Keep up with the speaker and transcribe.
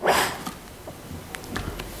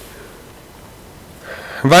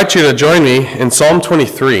I invite you to join me in Psalm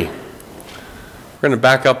 23. We're going to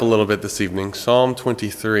back up a little bit this evening. Psalm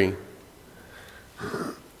 23.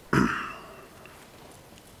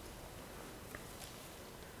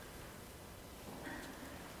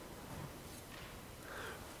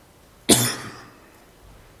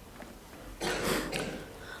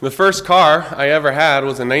 The first car I ever had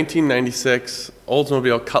was a 1996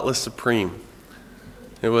 Oldsmobile Cutlass Supreme.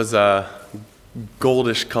 It was a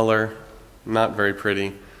goldish color, not very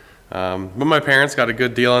pretty. But my parents got a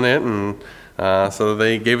good deal on it, and so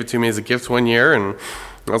they gave it to me as a gift one year, and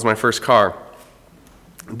that was my first car.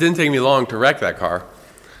 It didn't take me long to wreck that car.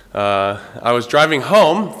 I was driving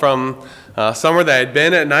home from somewhere that I had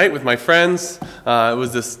been at night with my friends. It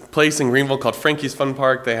was this place in Greenville called Frankie's Fun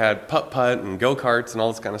Park. They had putt-putt and go-karts and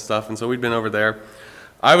all this kind of stuff, and so we'd been over there.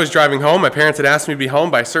 I was driving home. My parents had asked me to be home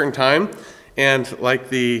by a certain time, and like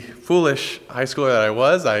the foolish high schooler that I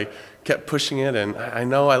was, I kept pushing it, and I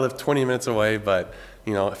know I live 20 minutes away, but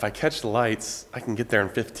if I catch the lights, I can get there in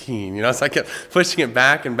 15. So I kept pushing it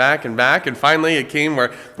back and back and back, and finally it came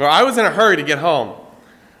where I was in a hurry to get home.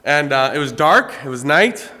 And it was dark, it was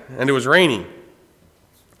night, and it was raining.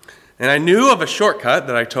 And I knew of a shortcut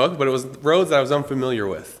that I took, but it was roads that I was unfamiliar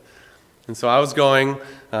with. And so I was going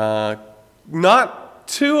not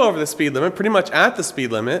too over the speed limit, pretty much at the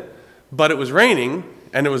speed limit, but it was raining,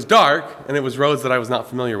 and it was dark, and it was roads that I was not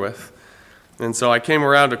familiar with. And so I came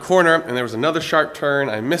around a corner, and there was another sharp turn.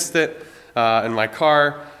 I missed it, and my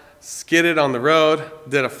car skidded on the road,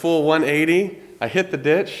 did a full 180. I hit the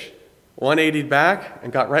ditch, 180'd back,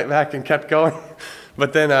 and got right back and kept going.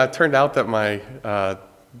 But then it turned out that my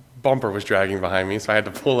bumper was dragging behind me, so I had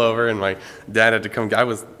to pull over, and my dad had to come. He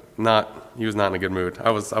was not in a good mood.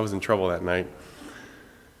 I was in trouble that night.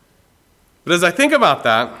 But as I think about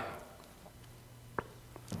that,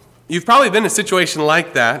 you've probably been in a situation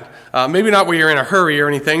like that, maybe not where you're in a hurry or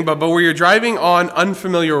anything, but where you're driving on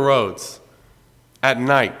unfamiliar roads at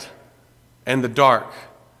night and the dark.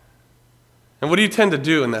 And what do you tend to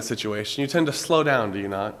do in that situation? You tend to slow down, do you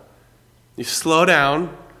not? You slow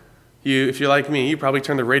down. If you're like me, you probably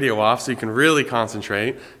turn the radio off so you can really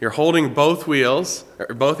concentrate. You're holding both wheels,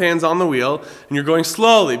 or both hands on the wheel, and you're going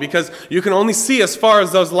slowly because you can only see as far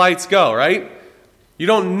as those lights go, right? You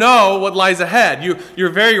don't know what lies ahead. You're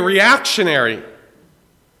very reactionary.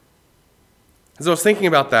 As I was thinking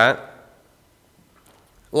about that,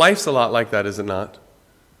 life's a lot like that, is it not?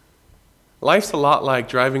 Life's a lot like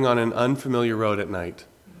driving on an unfamiliar road at night.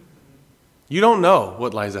 You don't know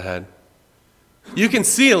what lies ahead. You can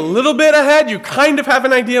see a little bit ahead. You kind of have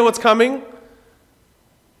an idea what's coming.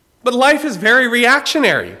 But life is very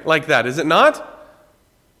reactionary like that, is it not?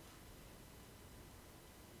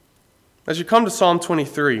 As you come to Psalm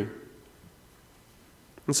 23,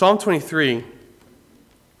 in Psalm 23,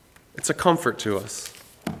 it's a comfort to us.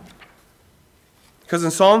 Because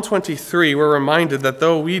in Psalm 23, we're reminded that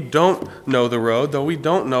though we don't know the road, though we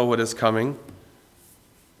don't know what is coming,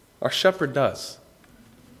 our shepherd does.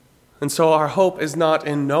 And so our hope is not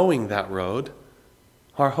in knowing that road.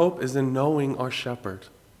 Our hope is in knowing our shepherd.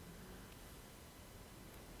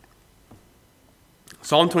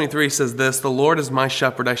 Psalm 23 says this, "The Lord is my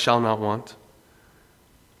shepherd, I shall not want.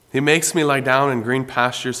 He makes me lie down in green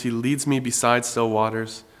pastures. He leads me beside still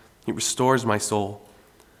waters. He restores my soul.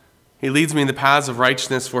 He leads me in the paths of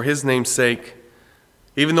righteousness for his name's sake.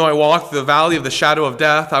 Even though I walk through the valley of the shadow of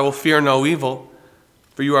death, I will fear no evil.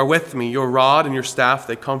 For you are with me, your rod and your staff,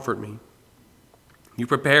 they comfort me. You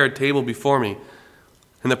prepare a table before me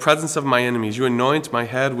in the presence of my enemies. You anoint my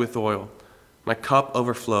head with oil. My cup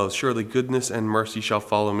overflows. Surely goodness and mercy shall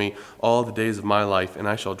follow me all the days of my life, and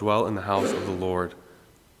I shall dwell in the house of the Lord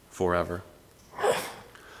forever."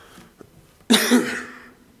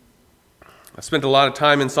 I spent a lot of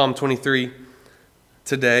time in Psalm 23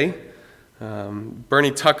 today.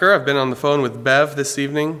 Bernie Tucker, I've been on the phone with Bev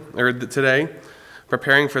today,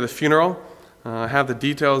 preparing for the funeral. I have the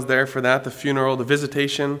details there for that. The funeral, the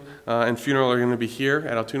visitation and funeral are going to be here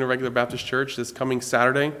at Altoona Regular Baptist Church this coming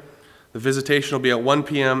Saturday. The visitation will be at 1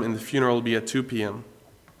 p.m. and the funeral will be at 2 p.m.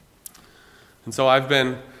 And so I've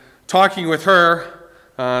been talking with her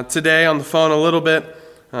today on the phone a little bit,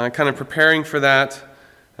 kind of preparing for that.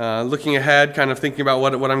 Looking ahead, kind of thinking about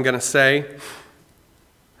what I'm going to say.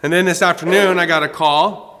 And then this afternoon, I got a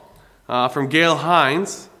call from Gail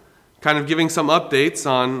Hines, kind of giving some updates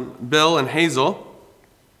on Bill and Hazel.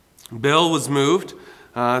 Bill was moved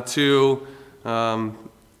to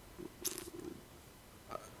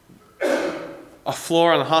a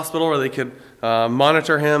floor in the hospital where they could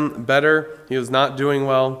monitor him better. He was not doing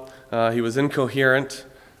well. He was incoherent.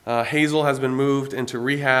 Hazel has been moved into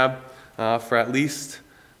rehab for at least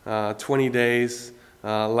 20 days.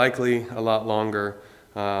 likely a lot longer.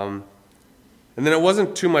 And then it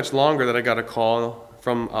wasn't too much longer that I got a call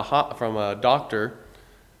from a doctor,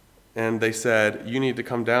 and they said, "You need to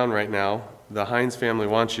come down right now. The Hines family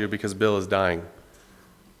wants you because Bill is dying."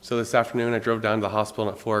 So this afternoon I drove down to the hospital,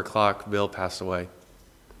 and at 4 o'clock, Bill passed away.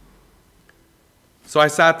 So I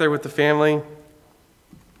sat there with the family.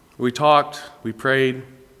 We talked, we prayed,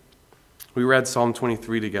 we read Psalm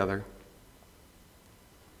 23 together.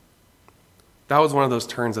 That was one of those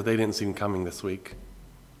turns that they didn't see coming this week.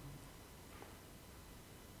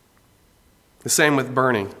 The same with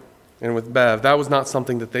Bernie and with Bev. That was not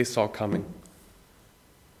something that they saw coming.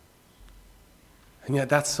 And yet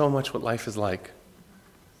that's so much what life is like.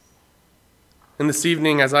 And this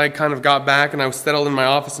evening, as I kind of got back and I was settled in my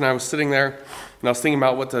office and I was sitting there and I was thinking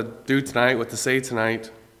about what to do tonight, what to say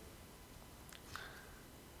tonight,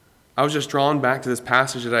 I was just drawn back to this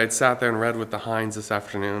passage that I had sat there and read with the Hines this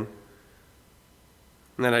afternoon.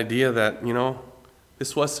 And that idea that,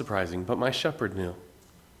 this was surprising, but my shepherd knew.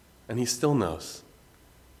 And he still knows.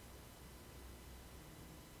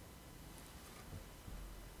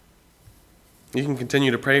 You can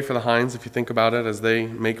continue to pray for the Hines if you think about it as they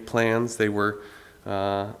make plans. They were,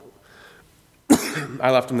 I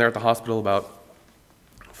left them there at the hospital about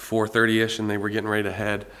 4:30ish, and they were getting ready to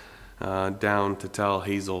head down to tell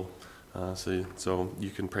Hazel. So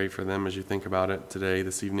you can pray for them as you think about it today,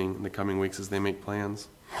 this evening, in the coming weeks as they make plans.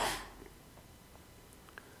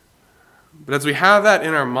 But as we have that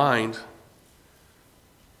in our mind,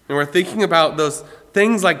 and we're thinking about those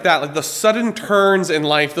things like that, like the sudden turns in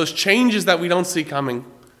life, those changes that we don't see coming.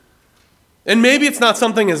 And maybe it's not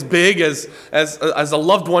something as big as a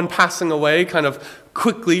loved one passing away kind of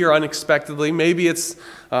quickly or unexpectedly. Maybe it's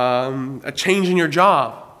a change in your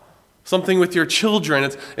job. Something with your children,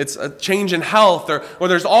 it's a change in health, or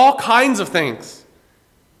there's all kinds of things.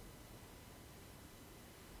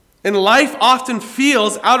 And life often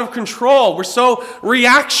feels out of control. We're so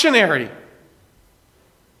reactionary.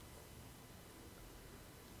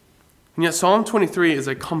 And yet Psalm 23 is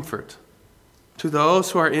a comfort to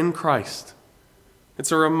those who are in Christ.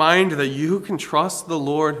 It's a reminder that you can trust the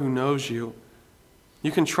Lord who knows you.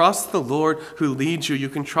 You can trust the Lord who leads you. You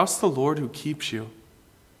can trust the Lord who keeps you.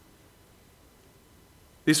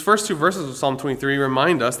 These first two verses of Psalm 23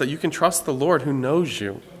 remind us that you can trust the Lord who knows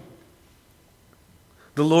you.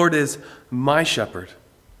 The Lord is my shepherd.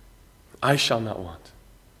 I shall not want.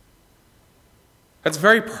 That's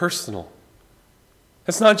very personal.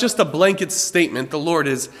 It's not just a blanket statement. The Lord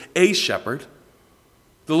is a shepherd.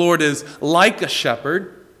 The Lord is like a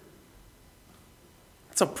shepherd.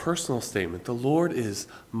 It's a personal statement. The Lord is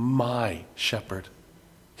my shepherd.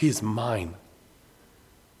 He is mine.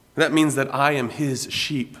 That means that I am his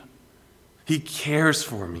sheep. He cares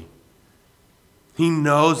for me. He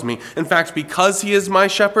knows me. In fact, because he is my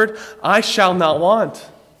shepherd, I shall not want.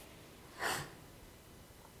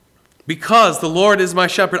 Because the Lord is my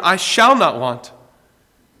shepherd, I shall not want.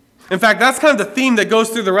 In fact, that's kind of the theme that goes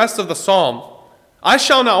through the rest of the psalm. I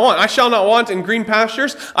shall not want. I shall not want in green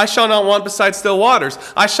pastures. I shall not want beside still waters.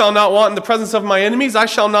 I shall not want in the presence of my enemies. I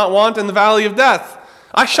shall not want in the valley of death.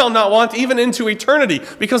 I shall not want even into eternity.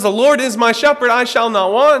 Because the Lord is my shepherd, I shall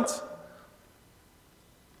not want.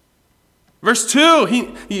 Verse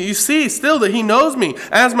 2, you see still that he knows me.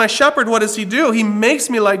 As my shepherd, what does he do? He makes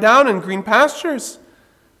me lie down in green pastures.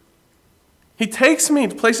 He takes me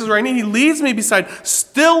to places where I need. He leads me beside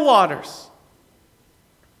still waters.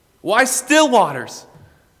 Why still waters?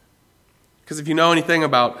 Because if you know anything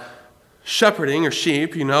about shepherding or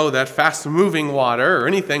sheep, you know that fast-moving water or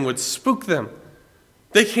anything would spook them.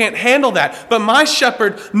 They can't handle that. But my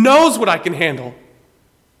shepherd knows what I can handle.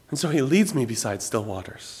 And so he leads me beside still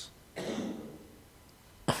waters.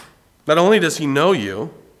 Not only does he know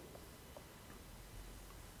you,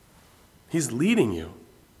 he's leading you.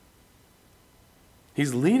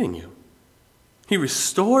 He's leading you. He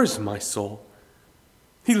restores my soul.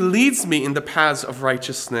 He leads me in the paths of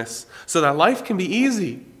righteousness so that life can be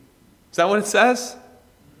easy. Is that what it says?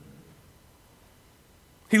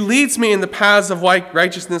 He leads me in the paths of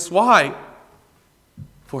righteousness. Why?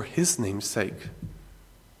 For his name's sake.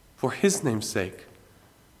 For his name's sake.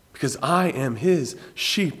 Because I am his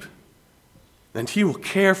sheep. And he will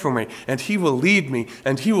care for me. And he will lead me.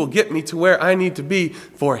 And he will get me to where I need to be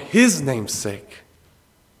for his name's sake.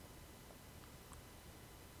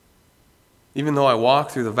 Even though I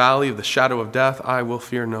walk through the valley of the shadow of death, I will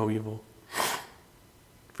fear no evil.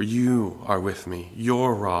 For you are with me.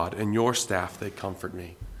 Your rod and your staff, they comfort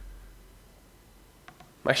me.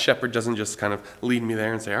 My shepherd doesn't just kind of lead me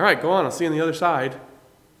there and say, all right, go on, I'll see you on the other side.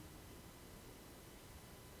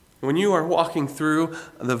 When you are walking through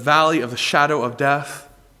the valley of the shadow of death,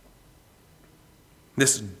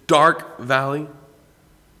 this dark valley,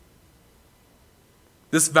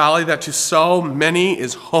 this valley that to so many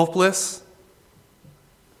is hopeless,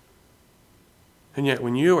 and yet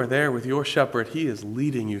when you are there with your shepherd, he is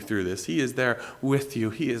leading you through this. He is there with you.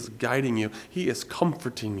 He is guiding you. He is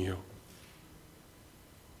comforting you.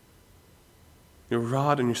 Your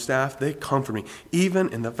rod and your staff, they comfort me. Even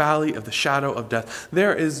in the valley of the shadow of death.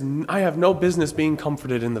 I have no business being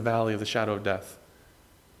comforted in the valley of the shadow of death.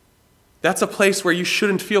 That's a place where you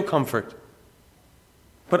shouldn't feel comfort.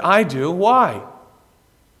 But I do. Why?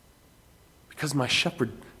 Because my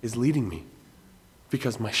shepherd is leading me.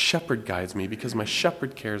 Because my shepherd guides me. Because my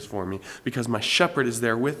shepherd cares for me. Because my shepherd is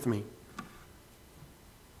there with me.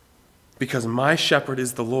 Because my shepherd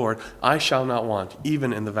is the Lord, I shall not want,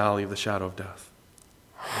 even in the valley of the shadow of death.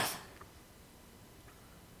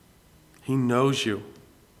 He knows you.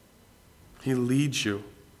 He leads you.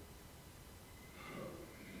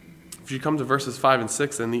 If you come to verses 5 and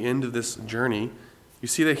 6, and the end of this journey, you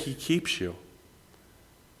see that he keeps you.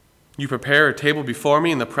 You prepare a table before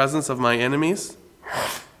me in the presence of my enemies.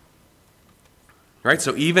 Right?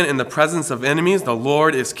 So even in the presence of enemies, the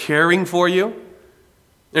Lord is caring for you.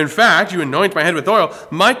 In fact, you anoint my head with oil.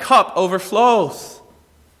 My cup overflows.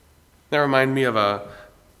 That reminds me of a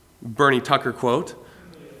Bernie Tucker quote.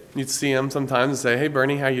 You'd see him sometimes and say, "Hey,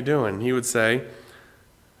 Bernie, how you doing?" He would say,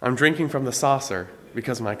 "I'm drinking from the saucer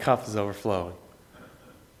because my cup is overflowing."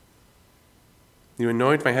 You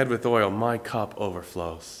anoint my head with oil, my cup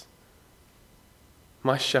overflows.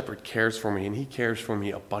 My shepherd cares for me, and he cares for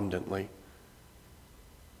me abundantly.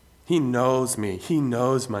 He knows me. He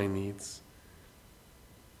knows my needs.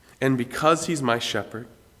 And because he's my shepherd,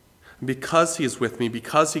 because he is with me,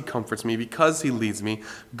 because he comforts me, because he leads me,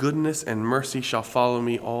 goodness and mercy shall follow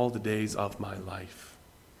me all the days of my life.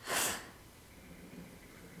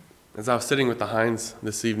 As I was sitting with the Hines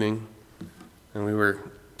this evening, and we were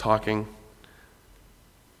talking,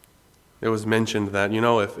 it was mentioned that,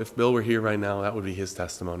 if Bill were here right now, that would be his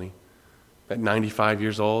testimony. At 95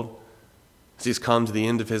 years old, as he's come to the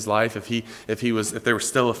end of his life, if there were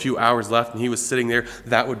still a few hours left and he was sitting there,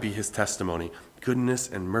 that would be his testimony. Goodness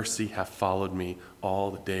and mercy have followed me all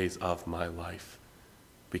the days of my life,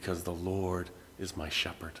 because the Lord is my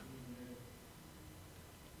shepherd.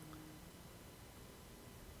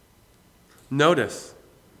 Notice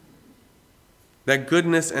that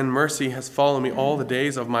goodness and mercy has followed me all the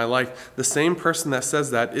days of my life. The same person that says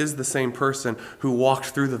that is the same person who walked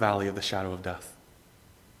through the valley of the shadow of death.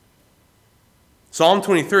 Psalm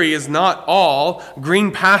 23 is not all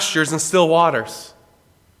green pastures and still waters.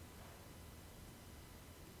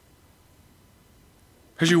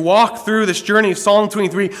 As you walk through this journey of Psalm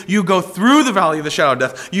 23, you go through the valley of the shadow of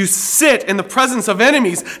death. You sit in the presence of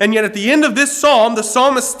enemies, and yet at the end of this psalm, the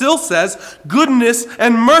psalmist still says, goodness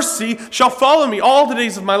and mercy shall follow me all the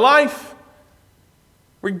days of my life,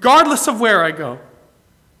 regardless of where I go.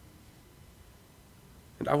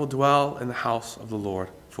 And I will dwell in the house of the Lord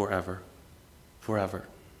forever. Forever.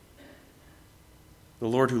 The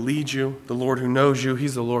Lord who leads you, the Lord who knows you,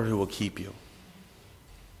 he's the Lord who will keep you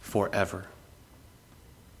forever.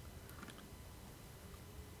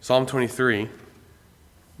 Psalm 23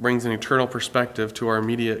 brings an eternal perspective to our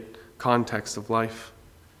immediate context of life,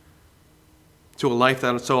 to a life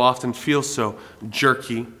that so often feels so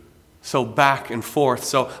jerky, so back and forth,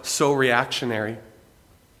 so reactionary.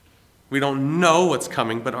 We don't know what's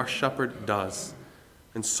coming, but our shepherd does.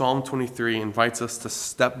 And Psalm 23 invites us to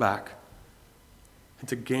step back and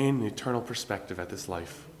to gain an eternal perspective at this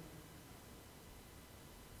life.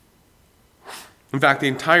 In fact, the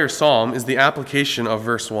entire psalm is the application of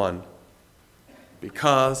verse 1.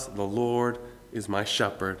 Because the Lord is my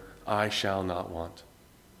shepherd, I shall not want.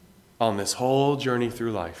 On this whole journey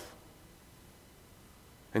through life.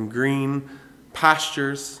 And green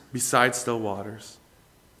pastures beside still waters.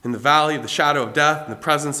 In the valley of the shadow of death, in the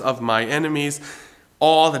presence of my enemies,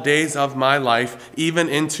 all the days of my life, even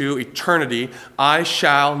into eternity, I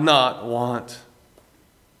shall not want.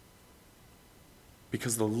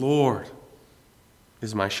 Because the Lord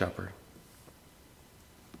is my shepherd.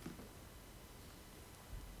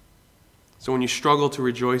 So when you struggle to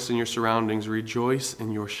rejoice in your surroundings, rejoice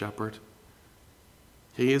in your shepherd.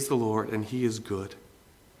 He is the Lord, and he is good.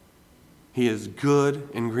 He is good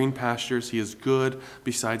in green pastures. He is good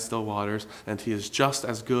beside still waters. And he is just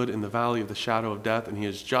as good in the valley of the shadow of death. And he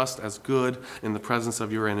is just as good in the presence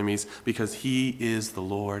of your enemies, because he is the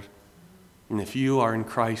Lord. And if you are in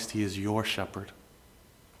Christ, he is your shepherd.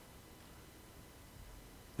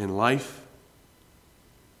 In life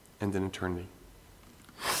and in eternity.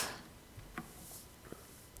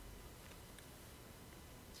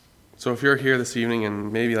 So if you're here this evening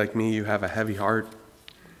and maybe like me, you have a heavy heart,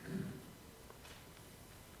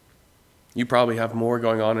 you probably have more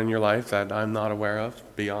going on in your life that I'm not aware of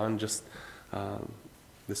beyond just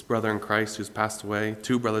this brother in Christ who's passed away,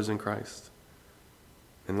 2 brothers in Christ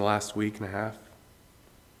in the last week and a half.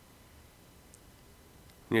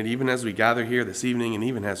 And yet even as we gather here this evening and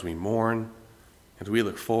even as we mourn, and we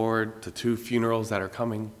look forward to 2 funerals that are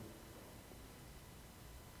coming,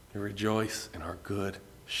 we rejoice in our good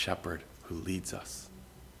shepherd who leads us.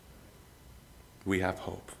 We have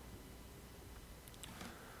hope.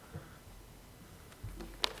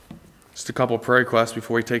 Just a couple prayer requests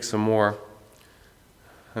before we take some more.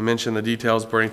 I mentioned the details burning